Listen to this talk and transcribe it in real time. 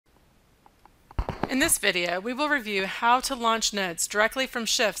In this video, we will review how to launch notes directly from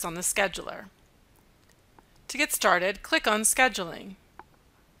shifts on the scheduler. To get started, click on Scheduling.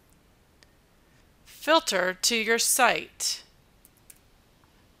 Filter to your site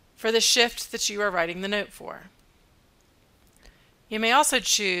for the shift that you are writing the note for. You may also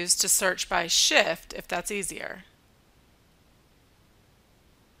choose to search by shift if that's easier.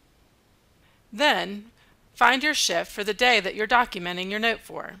 Then, find your shift for the day that you're documenting your note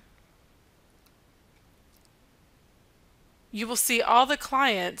for. You will see all the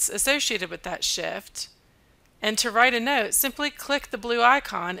clients associated with that shift, and to write a note, simply click the blue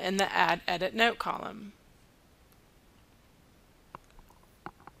icon in the Add Edit Note column.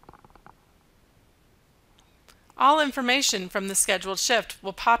 All information from the scheduled shift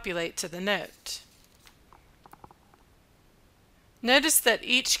will populate to the note. Notice that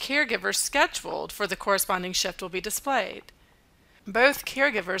each caregiver scheduled for the corresponding shift will be displayed. Both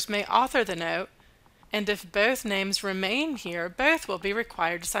caregivers may author the note, and if both names remain here, both will be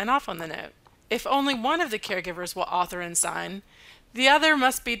required to sign off on the note. If only one of the caregivers will author and sign, the other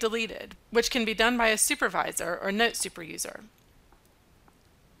must be deleted, which can be done by a supervisor or note super user.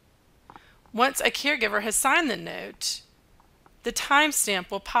 Once a caregiver has signed the note, the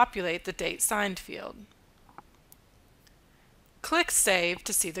timestamp will populate the date signed field. Click Save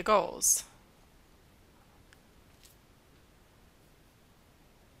to see the goals.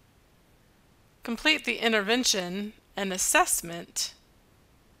 Complete the intervention and assessment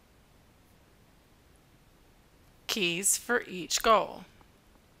keys for each goal.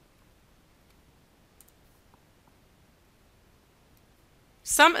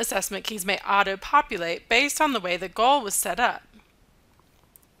 Some assessment keys may auto-populate based on the way the goal was set up.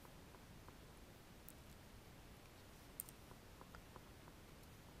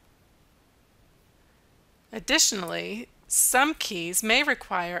 Additionally, some keys may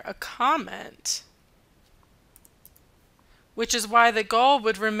require a comment, which is why the goal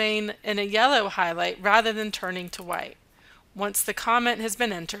would remain in a yellow highlight rather than turning to white. Once the comment has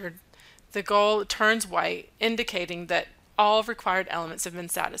been entered, the goal turns white, indicating that all required elements have been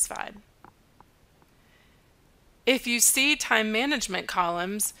satisfied. If you see time management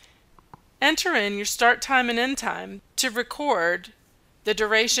columns, enter in your start time and end time to record the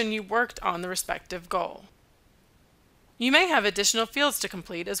duration you worked on the respective goal. You may have additional fields to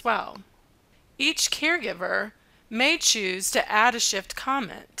complete as well. Each caregiver may choose to add a shift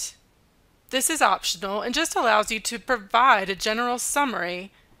comment. This is optional and just allows you to provide a general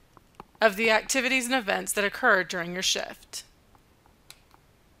summary of the activities and events that occurred during your shift.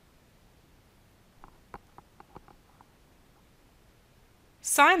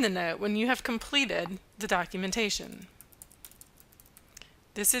 Sign the note when you have completed the documentation.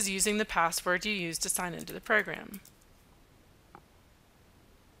 This is using the password you used to sign into the program.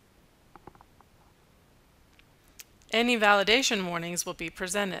 Any validation warnings will be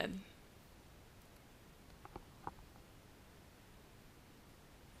presented.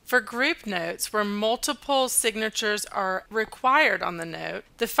 For group notes where multiple signatures are required on the note,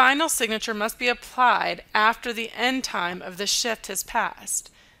 the final signature must be applied after the end time of the shift has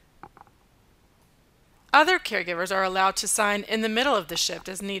passed. Other caregivers are allowed to sign in the middle of the shift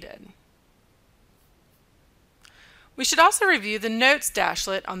as needed. We should also review the Notes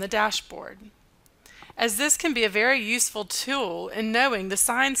dashlet on the dashboard, as this can be a very useful tool in knowing the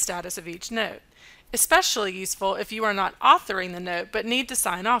signed status of each note, especially useful if you are not authoring the note but need to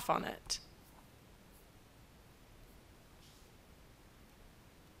sign off on it.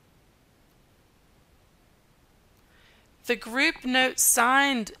 The Group Notes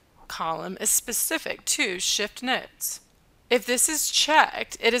Signed column is specific to shift notes. If this is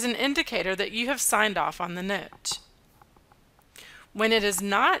checked, it is an indicator that you have signed off on the note. When it is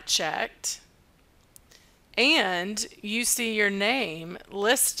not checked, and you see your name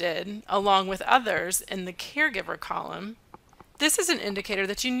listed along with others in the caregiver column, this is an indicator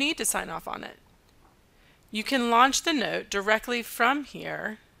that you need to sign off on it. You can launch the note directly from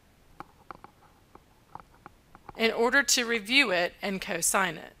here in order to review it and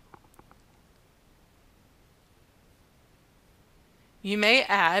co-sign it. You may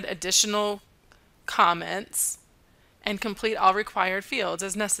add additional comments and complete all required fields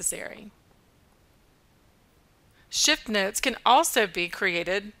as necessary. Shift notes can also be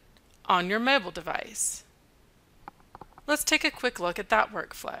created on your mobile device. Let's take a quick look at that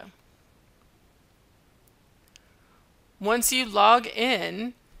workflow. Once you log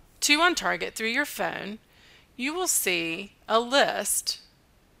in to OnTarget through your phone, you will see a list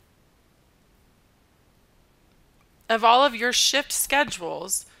of all of your shift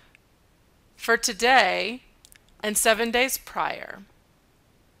schedules for today and 7 days prior.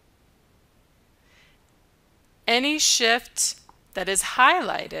 Any shift that is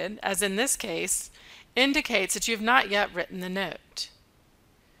highlighted, as in this case, indicates that you have not yet written the note.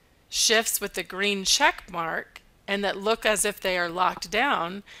 Shifts with the green check mark and that look as if they are locked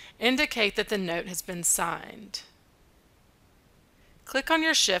down indicate that the note has been signed. Click on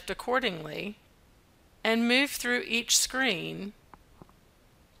your shift accordingly and move through each screen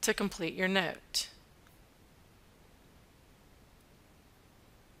to complete your note.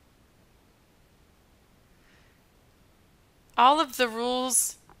 All of the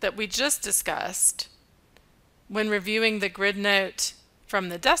rules that we just discussed when reviewing the grid note from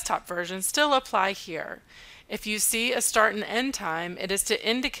the desktop version still apply here. If you see a start and end time, it is to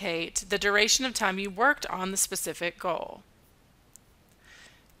indicate the duration of time you worked on the specific goal.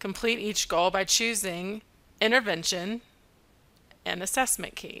 Complete each goal by choosing Intervention and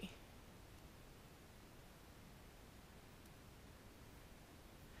Assessment key.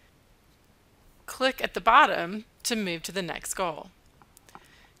 Click at the bottom to move to the next goal.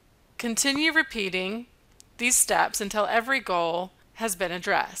 Continue repeating these steps until every goal has been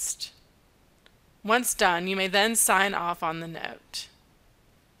addressed. Once done, you may then sign off on the note.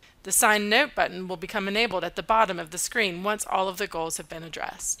 The Sign Note button will become enabled at the bottom of the screen once all of the goals have been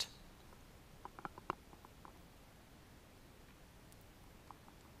addressed.